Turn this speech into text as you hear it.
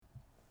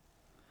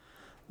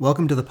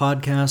Welcome to the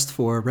podcast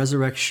for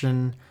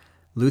Resurrection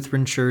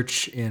Lutheran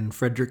Church in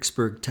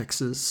Fredericksburg,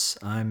 Texas.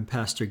 I'm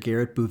Pastor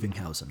Garrett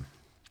Bovinghausen.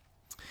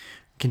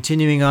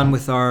 Continuing on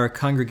with our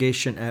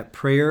congregation at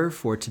prayer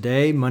for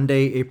today,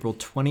 Monday, April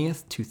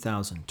 20th,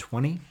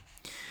 2020.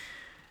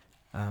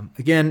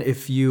 Again,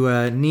 if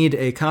you need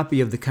a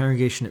copy of the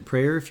congregation at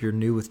prayer, if you're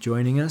new with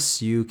joining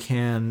us, you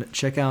can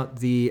check out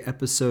the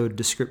episode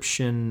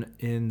description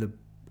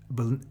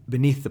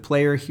beneath the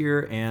player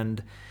here,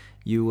 and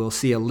you will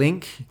see a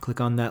link.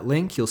 Click on that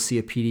link. You'll see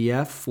a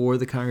PDF for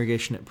the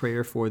congregation at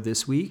prayer for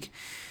this week.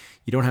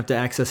 You don't have to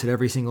access it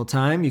every single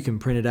time. You can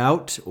print it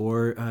out,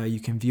 or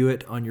you can view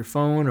it on your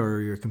phone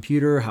or your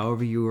computer,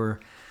 however you are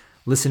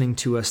listening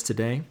to us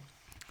today.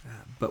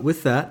 But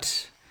with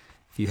that,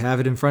 if you have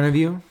it in front of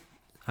you,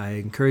 I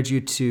encourage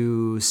you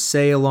to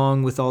speak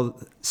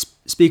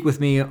with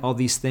me all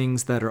these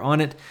things that are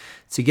on it,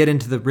 to get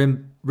into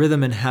the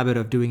rhythm and habit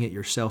of doing it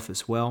yourself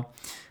as well.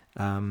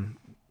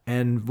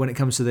 And when it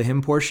comes to the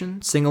hymn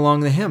portion, sing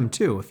along the hymn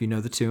too, if you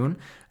know the tune.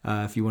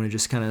 If you want to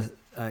just kind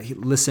of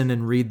listen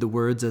and read the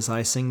words as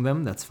I sing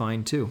them, that's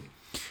fine too.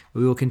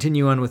 We will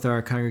continue on with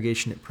our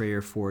congregation at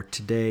prayer for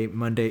today,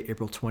 Monday,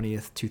 April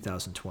 20th,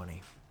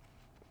 2020.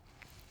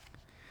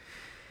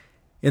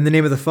 In the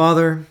name of the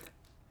Father,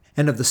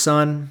 and of the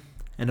Son,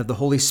 and of the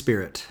Holy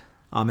Spirit.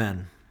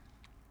 Amen.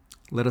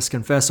 Let us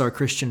confess our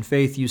Christian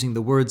faith using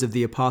the words of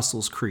the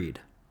Apostles' Creed.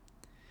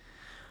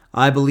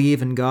 I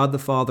believe in God the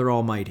Father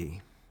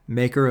Almighty,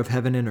 maker of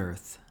heaven and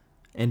earth,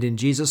 and in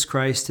Jesus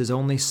Christ, his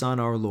only Son,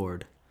 our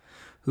Lord,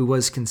 who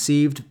was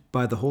conceived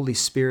by the Holy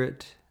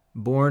Spirit,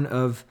 born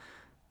of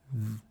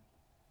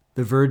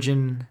the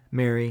Virgin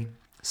Mary,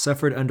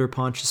 suffered under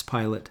Pontius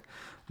Pilate,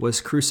 was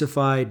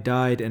crucified,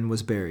 died, and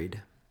was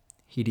buried.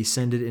 He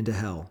descended into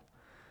hell.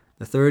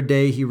 The third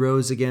day he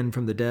rose again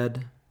from the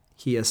dead.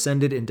 He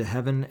ascended into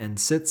heaven and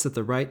sits at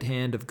the right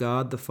hand of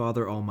God the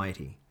Father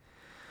Almighty.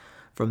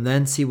 From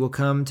thence he will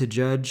come to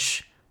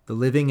judge the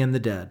living and the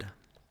dead.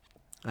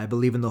 I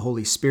believe in the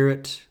Holy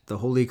Spirit, the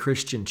holy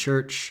Christian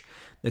Church,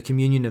 the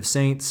communion of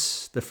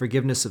saints, the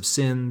forgiveness of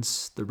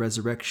sins, the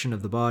resurrection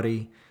of the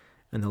body,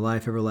 and the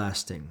life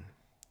everlasting.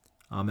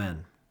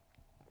 Amen.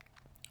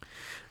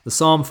 The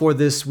psalm for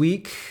this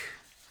week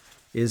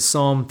is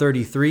Psalm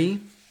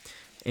 33.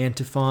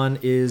 Antiphon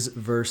is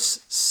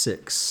verse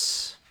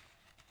 6.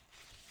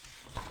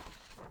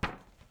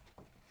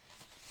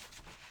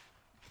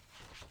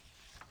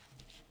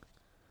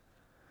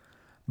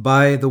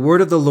 By the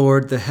word of the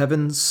Lord the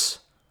heavens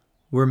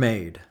were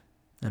made,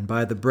 and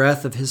by the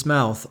breath of his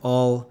mouth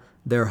all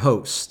their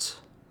host.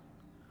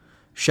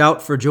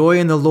 Shout for joy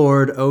in the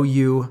Lord, O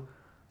you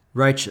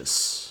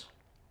righteous.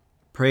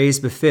 Praise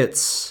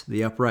befits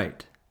the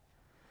upright.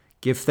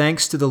 Give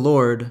thanks to the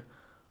Lord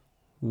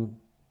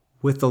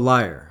with the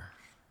lyre.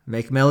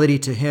 Make melody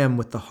to him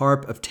with the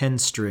harp of 10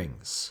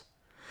 strings.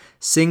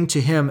 Sing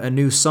to him a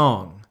new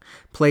song.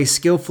 Play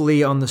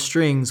skillfully on the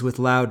strings with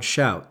loud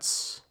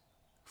shouts.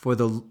 For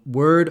the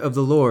word of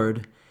the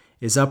Lord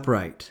is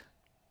upright,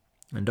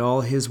 and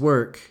all his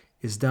work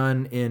is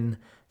done in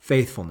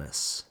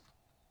faithfulness.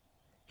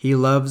 He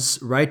loves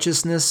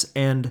righteousness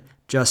and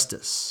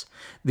justice.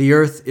 The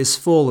earth is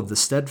full of the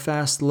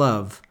steadfast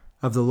love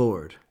of the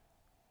Lord.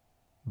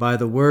 By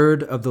the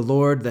word of the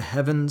Lord the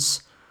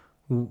heavens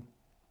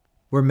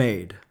were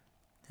made,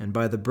 and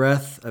by the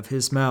breath of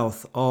his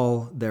mouth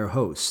all their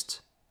host.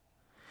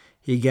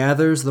 He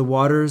gathers the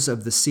waters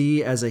of the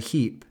sea as a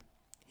heap.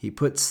 He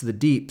puts the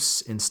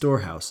deeps in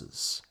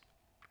storehouses.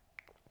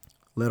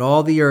 Let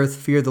all the earth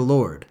fear the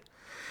Lord.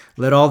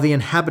 Let all the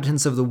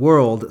inhabitants of the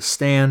world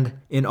stand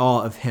in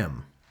awe of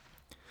him.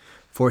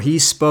 For he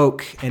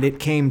spoke, and it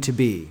came to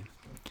be.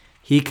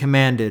 He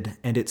commanded,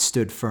 and it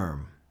stood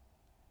firm.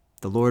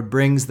 The Lord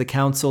brings the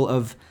counsel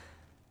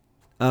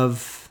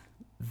of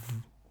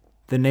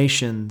the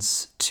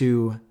nations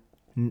to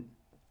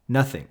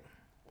nothing.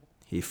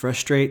 He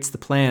frustrates the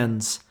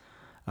plans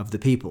of the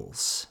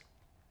peoples.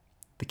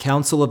 The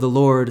counsel of the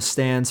Lord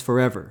stands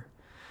forever,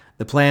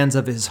 the plans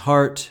of his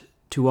heart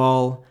to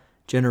all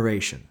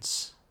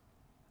generations.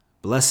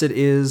 Blessed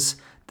is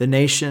the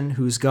nation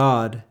whose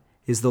God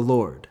is the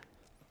Lord,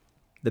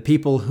 the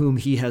people whom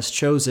he has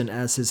chosen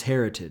as his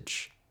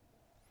heritage.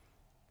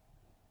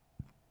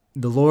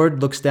 The Lord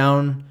looks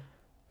down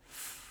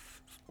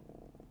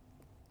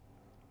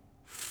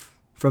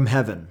from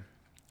heaven.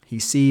 He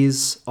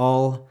sees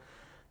all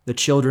the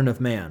children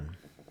of man.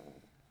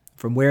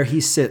 From where he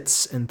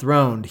sits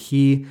enthroned,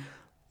 he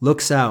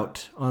looks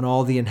out on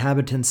all the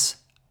inhabitants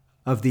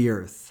of the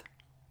earth.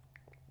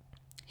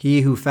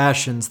 He who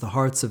fashions the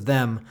hearts of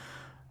them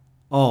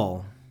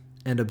all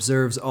and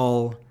observes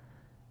all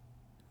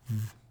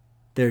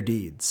their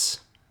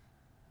deeds.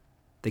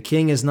 The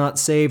king is not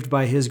saved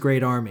by his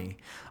great army.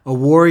 A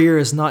warrior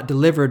is not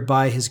delivered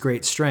by his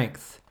great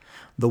strength.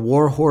 The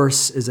war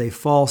horse is a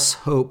false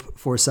hope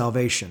for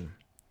salvation,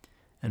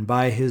 and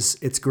by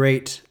its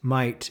great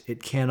might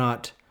it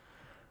cannot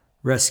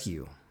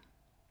rescue.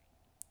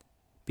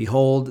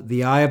 Behold,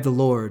 the eye of the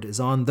Lord is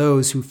on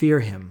those who fear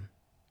him,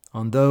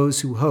 on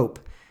those who hope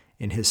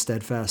in his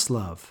steadfast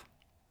love,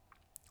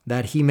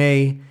 that he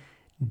may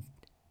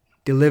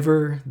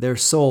deliver their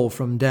soul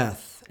from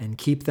death and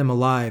keep them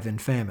alive in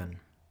famine.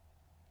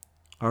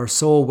 Our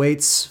soul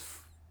waits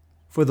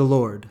for the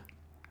Lord.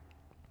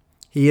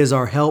 He is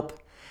our help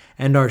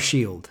and our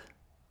shield.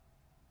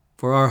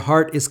 For our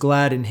heart is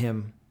glad in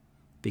him,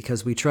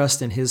 because we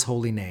trust in his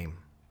holy name.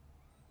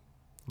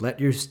 Let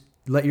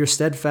your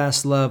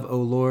steadfast love, O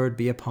Lord,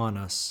 be upon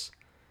us,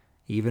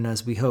 even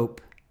as we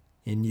hope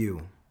in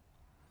you.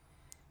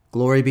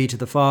 Glory be to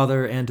the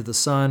Father, and to the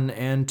Son,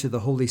 and to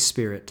the Holy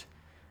Spirit,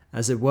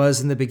 as it was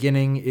in the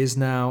beginning, is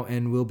now,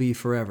 and will be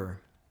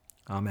forever.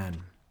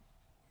 Amen.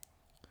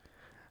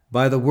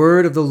 By the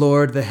word of the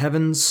Lord the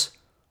heavens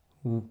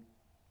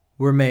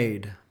were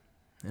made,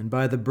 and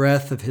by the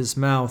breath of his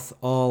mouth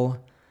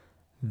all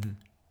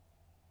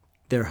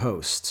their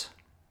host.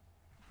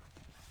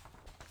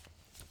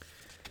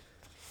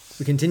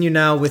 We continue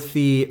now with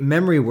the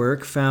memory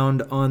work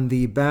found on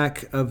the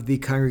back of the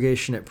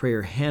Congregation at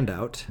Prayer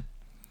handout.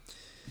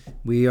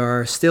 We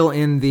are still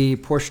in the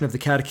portion of the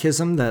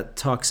Catechism that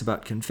talks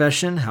about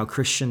confession, how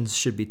Christians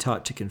should be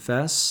taught to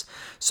confess.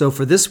 So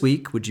for this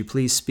week, would you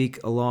please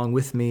speak along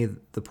with me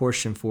the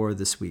portion for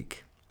this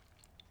week?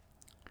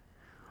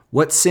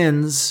 What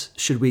sins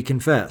should we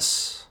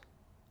confess?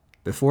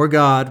 Before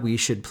God, we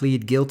should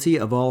plead guilty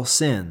of all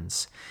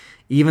sins,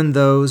 even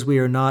those we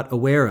are not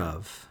aware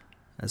of,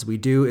 as we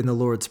do in the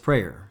Lord's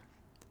Prayer.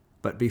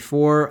 But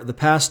before the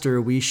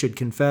pastor, we should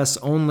confess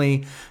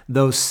only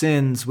those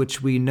sins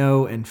which we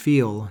know and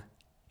feel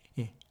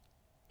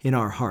in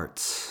our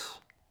hearts.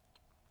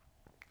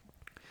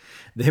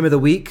 The hymn of the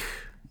week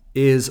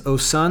is O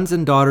Sons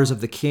and Daughters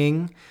of the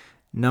King,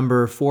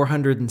 number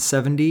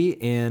 470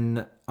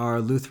 in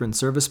our Lutheran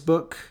service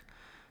book,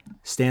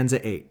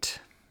 stanza 8.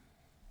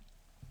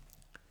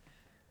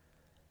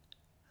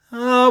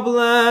 How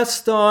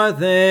blessed are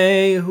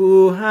they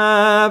who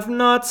have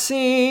not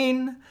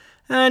seen,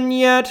 and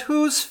yet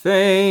whose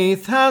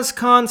faith has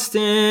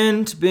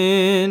constant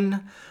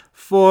been,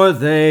 for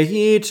they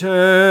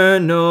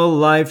eternal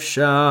life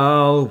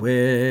shall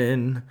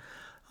win.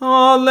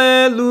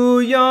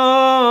 Alleluia,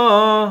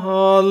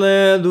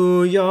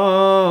 alleluia,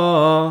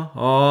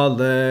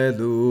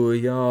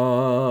 alleluia.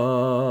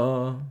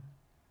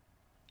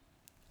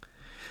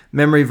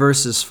 Memory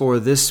verses for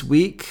this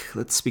week.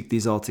 Let's speak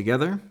these all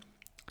together.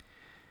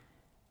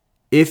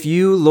 If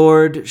you,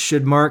 Lord,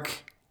 should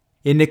mark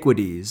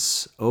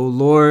iniquities, O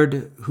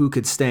Lord, who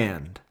could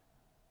stand?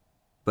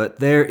 But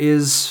there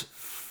is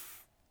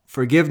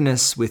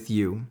forgiveness with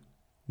you,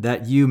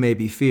 that you may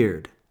be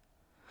feared.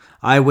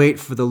 I wait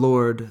for the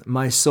Lord,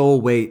 my soul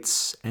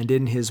waits, and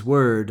in his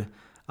word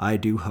I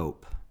do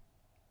hope.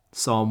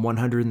 Psalm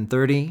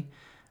 130,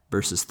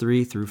 verses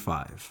 3 through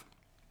 5.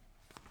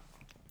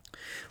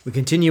 We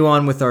continue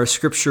on with our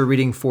scripture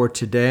reading for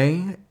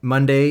today,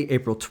 Monday,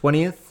 April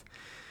 20th,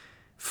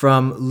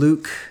 from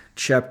Luke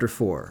chapter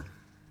 4.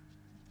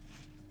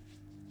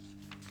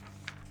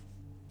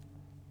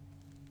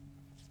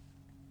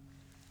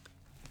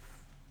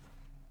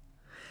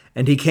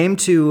 And he came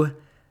to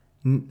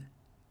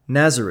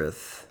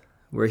Nazareth,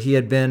 where he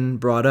had been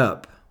brought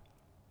up.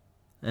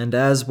 And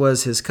as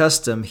was his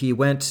custom, he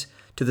went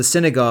to the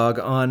synagogue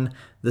on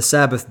the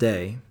Sabbath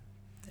day,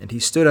 and he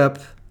stood up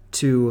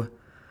to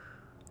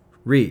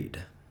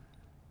read.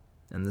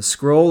 And the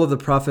scroll of the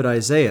prophet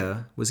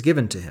Isaiah was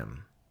given to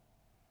him.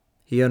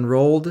 He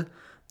unrolled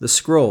the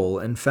scroll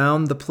and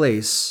found the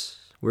place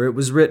where it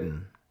was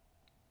written,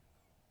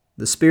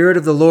 "The Spirit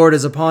of the Lord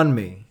is upon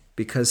me,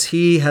 because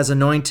he has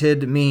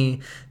anointed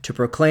me to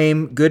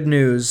proclaim good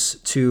news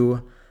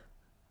to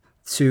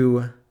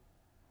the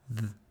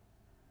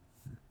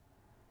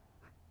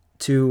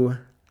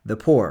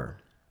poor.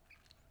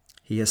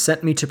 He has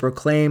sent me to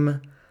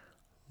proclaim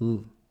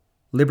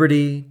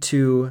liberty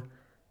to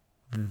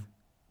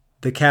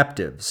the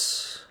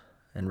captives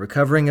and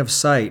recovering of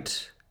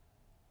sight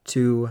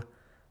to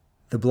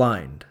the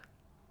blind,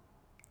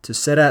 to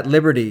set at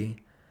liberty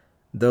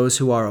those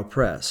who are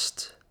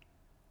oppressed,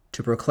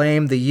 to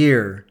proclaim the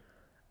year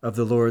of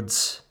the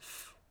Lord's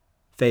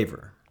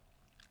favor."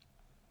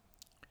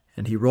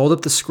 And he rolled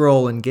up the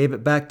scroll and gave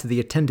it back to the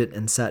attendant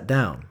and sat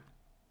down.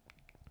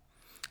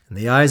 And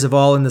the eyes of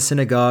all in the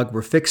synagogue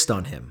were fixed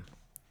on him.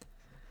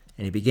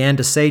 And he began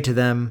to say to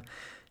them,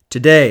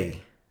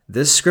 "Today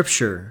this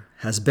scripture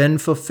has been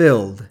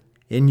fulfilled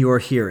in your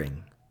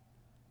hearing."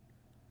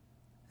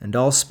 And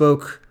all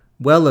spoke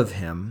well of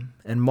him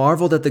and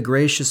marveled at the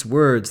gracious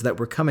words that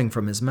were coming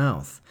from his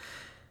mouth.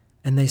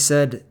 And they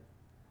said,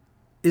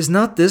 "Is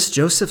not this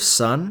Joseph's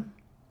son?"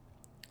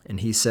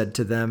 And he said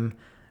to them,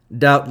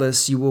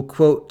 "Doubtless you will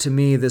quote to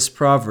me this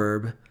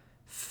proverb,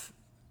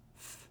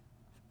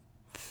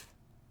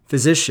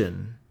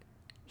 'Physician,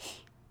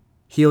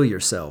 heal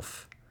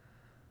yourself.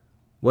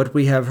 What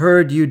we have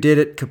heard you did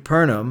at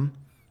Capernaum,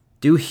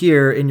 do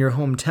here in your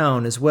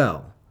hometown as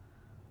well.'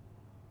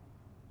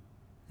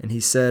 And he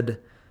said,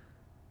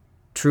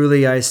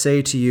 'Truly I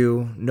say to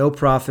you, no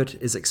prophet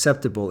is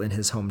acceptable in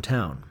his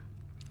hometown.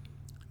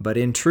 But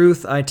in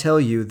truth I tell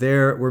you,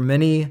 there were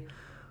many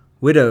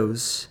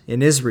widows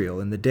in Israel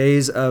in the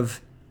days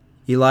of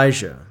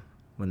Elijah,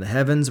 when the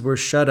heavens were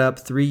shut up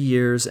 3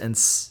 years and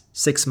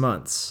 6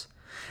 months,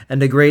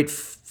 and a great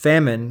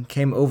famine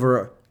came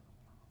over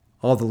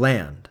all the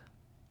land.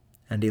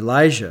 And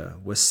Elijah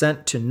was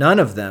sent to none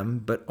of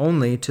them, but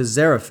only to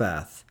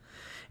Zarephath,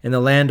 in the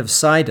land of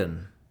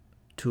Sidon,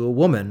 to a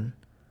woman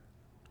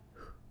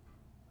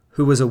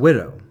who was a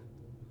widow.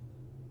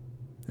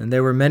 And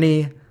there were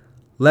many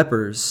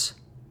lepers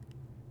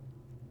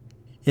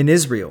in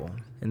Israel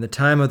in the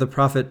time of the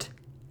prophet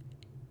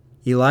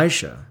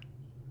Elisha,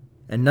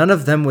 and none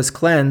of them was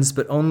cleansed,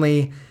 but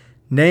only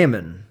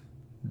Naaman,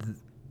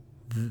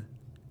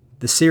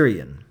 the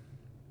Syrian.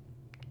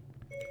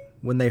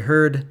 When they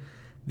heard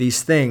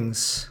these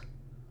things,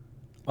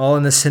 all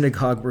in the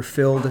synagogue were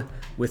filled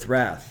with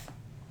wrath.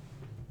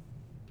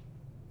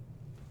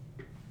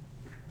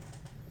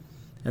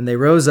 And they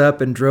rose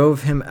up and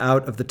drove him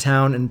out of the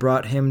town and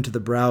brought him to the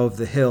brow of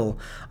the hill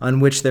on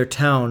which their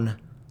town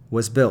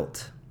was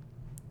built,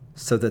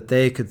 so that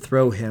they could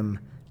throw him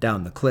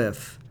down the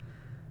cliff.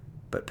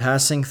 But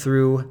passing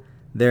through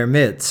their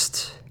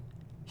midst,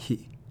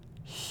 he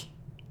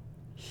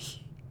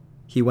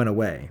went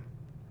away.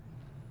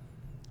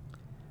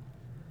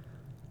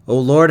 O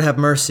Lord, have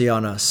mercy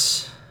on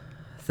us.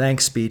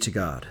 Thanks be to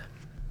God.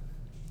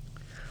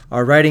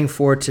 Our writing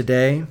for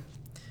today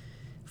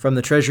from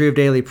the Treasury of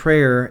Daily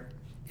Prayer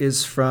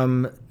is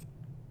from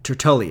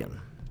Tertullian.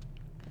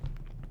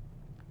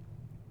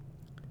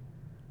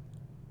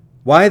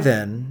 Why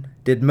then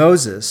did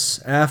Moses,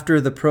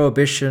 after the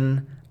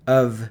prohibition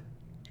of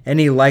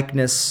any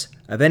likeness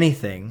of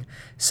anything,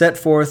 set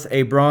forth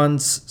a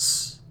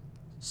bronze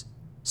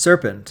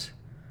serpent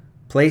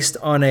placed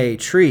on a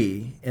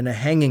tree in a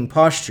hanging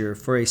posture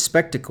for a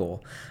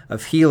spectacle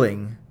of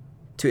healing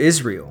to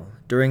Israel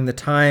during the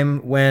time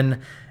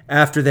when,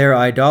 after their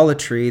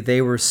idolatry,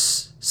 they were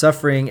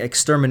suffering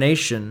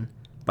extermination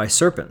by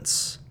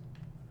serpents?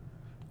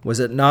 Was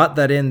it not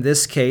that in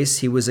this case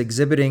he was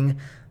exhibiting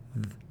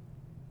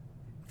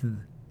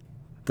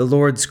the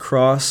Lord's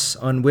cross,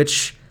 on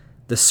which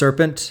the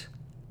serpent,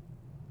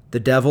 the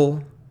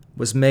devil,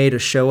 was made a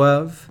show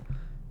of,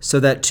 so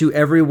that to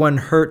everyone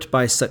hurt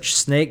by such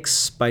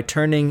snakes, by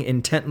turning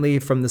intently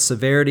from the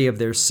severity of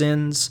their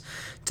sins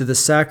to the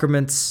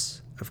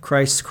sacraments of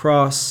Christ's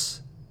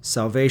cross,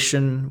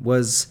 salvation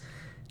was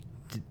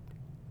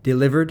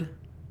delivered?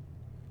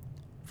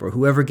 For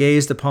whoever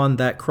gazed upon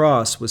that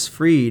cross was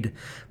freed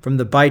from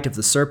the bite of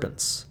the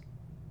serpents.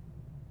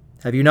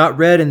 Have you not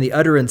read in the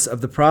utterance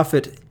of the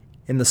prophet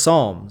in the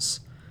Psalms,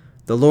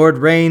 "The Lord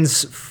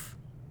reigns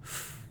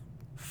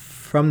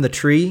from the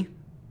tree"?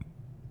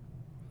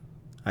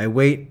 I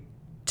wait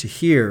to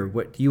hear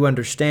what you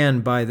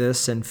understand by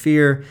this, and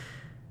fear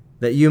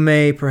that you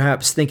may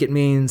perhaps think it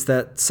means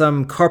that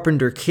some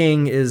carpenter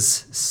king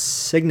is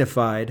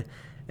signified,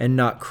 and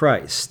not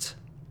Christ,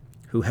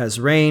 who has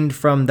reigned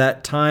from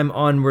that time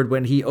onward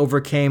when he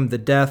overcame the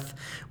death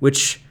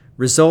which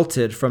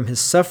resulted from his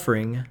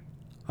suffering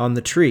on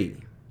the tree.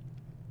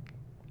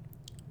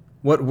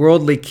 What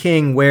worldly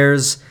king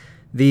wears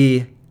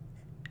the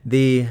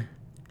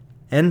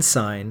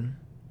ensign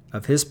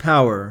of his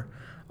power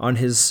on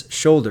his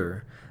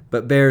shoulder,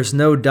 but bears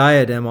no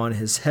diadem on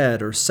his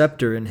head, or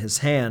scepter in his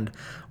hand,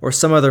 or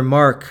some other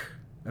mark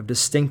of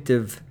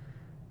distinctive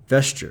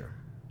vesture?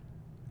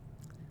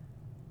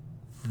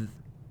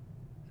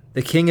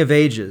 The King of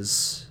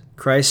ages,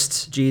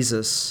 Christ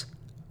Jesus,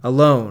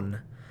 alone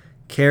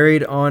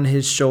carried on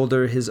his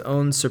shoulder his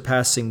own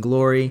surpassing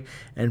glory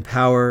and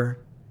power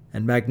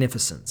and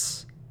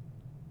magnificence,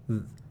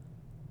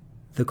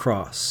 the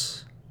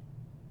cross,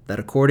 that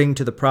according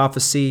to the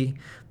prophecy,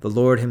 the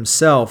Lord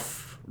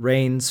himself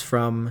reigns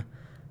from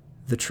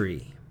the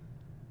tree.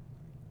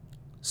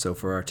 So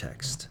for our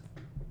text.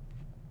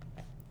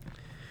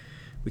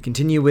 We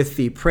continue with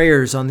the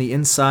prayers on the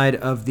inside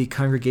of the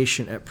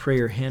Congregation at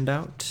Prayer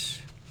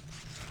handout.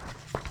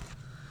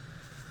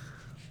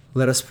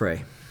 Let us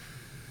pray.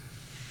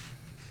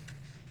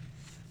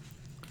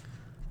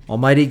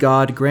 Almighty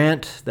God,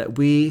 grant that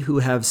we who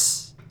have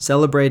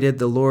celebrated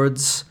the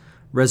Lord's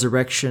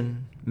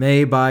resurrection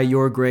may, by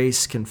your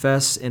grace,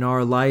 confess in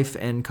our life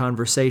and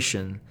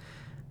conversation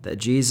that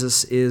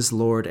Jesus is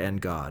Lord and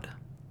God.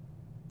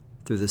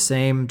 Through the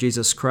same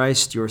Jesus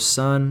Christ, your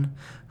Son,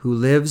 who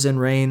lives and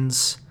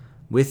reigns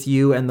with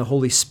you and the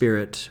Holy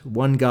Spirit,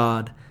 one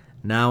God,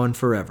 now and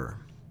forever.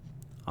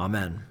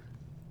 Amen.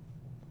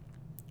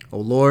 O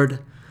Lord,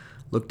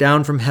 look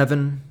down from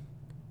heaven,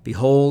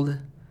 behold,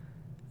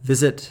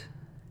 visit,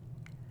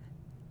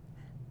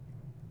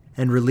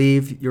 and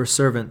relieve your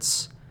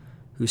servants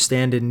who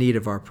stand in need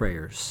of our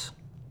prayers.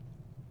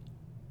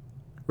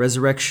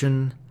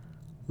 Resurrection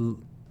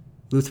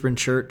Lutheran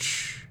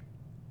Church,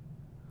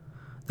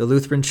 the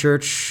Lutheran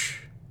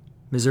Church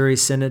Missouri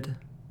Synod,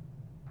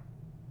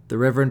 the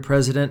Reverend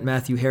President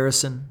Matthew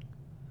Harrison,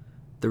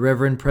 the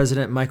Reverend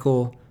President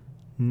Michael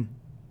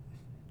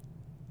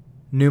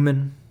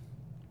Newman,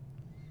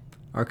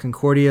 our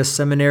Concordia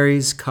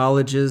seminaries,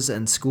 colleges,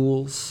 and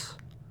schools,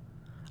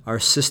 our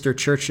sister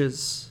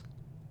churches,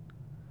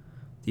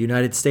 the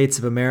United States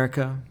of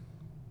America,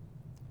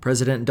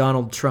 President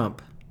Donald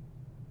Trump,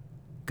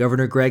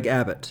 Governor Greg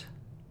Abbott,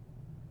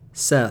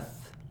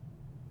 Seth,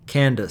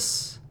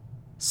 Candace,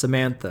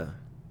 Samantha,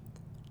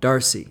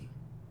 Darcy,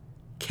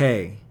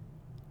 Kay,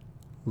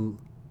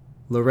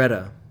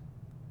 Loretta,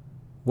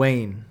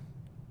 Wayne,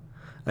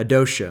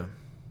 Adosha,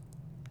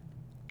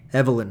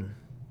 Evelyn,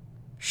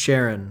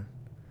 Sharon,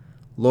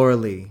 Laura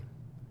Lee,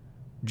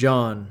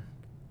 John,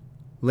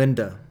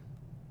 Linda,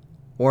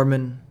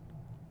 Orman,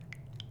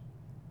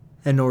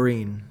 and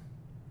Noreen,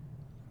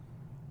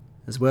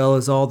 as well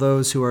as all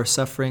those who are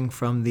suffering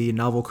from the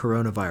novel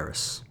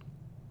coronavirus.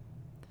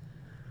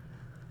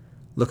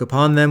 Look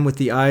upon them with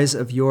the eyes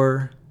of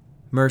your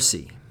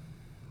mercy.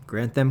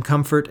 Grant them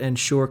comfort and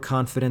sure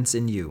confidence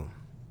in you.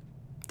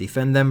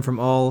 Defend them from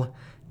all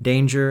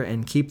danger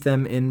and keep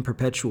them in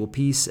perpetual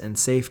peace and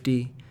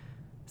safety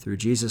through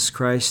Jesus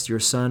Christ, your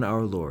Son,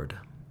 our Lord.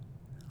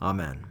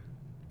 Amen.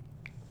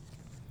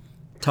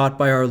 Taught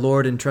by our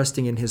Lord and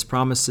trusting in his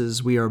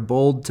promises, we are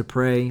bold to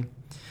pray,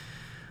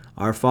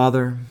 Our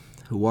Father,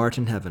 who art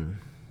in heaven,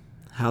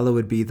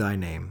 hallowed be thy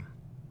name.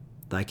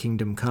 Thy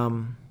kingdom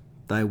come,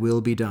 thy will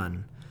be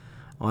done,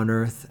 on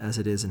earth as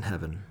it is in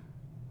heaven.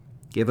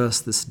 Give us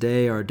this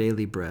day our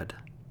daily bread,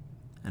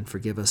 and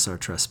forgive us our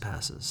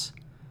trespasses,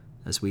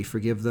 as we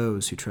forgive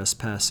those who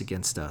trespass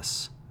against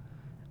us.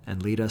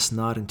 And lead us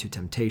not into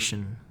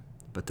temptation,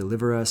 but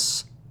deliver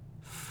us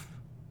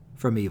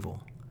from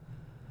evil.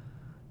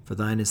 For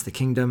thine is the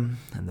kingdom,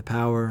 and the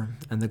power,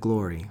 and the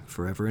glory,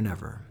 forever and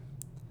ever.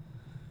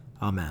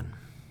 Amen.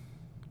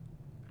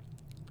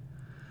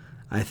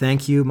 I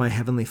thank you, my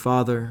heavenly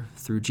Father,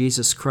 through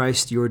Jesus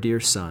Christ, your dear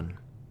Son,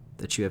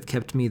 that you have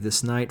kept me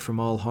this night from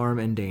all harm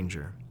and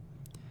danger.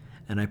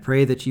 And I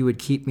pray that you would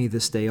keep me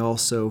this day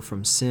also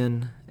from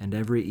sin and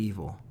every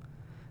evil,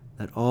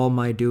 that all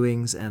my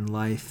doings and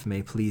life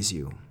may please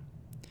you.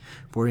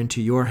 For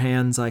into your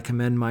hands I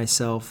commend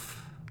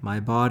myself, my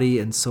body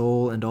and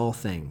soul and all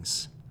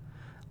things.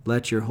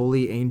 Let your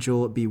holy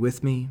angel be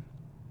with me,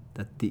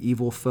 that the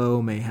evil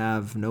foe may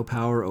have no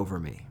power over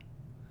me.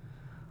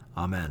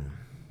 Amen.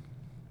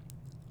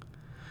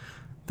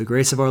 The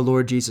grace of our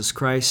Lord Jesus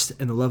Christ,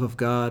 and the love of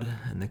God,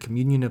 and the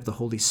communion of the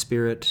Holy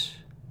Spirit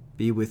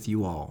be with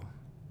you all.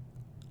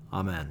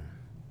 Amen.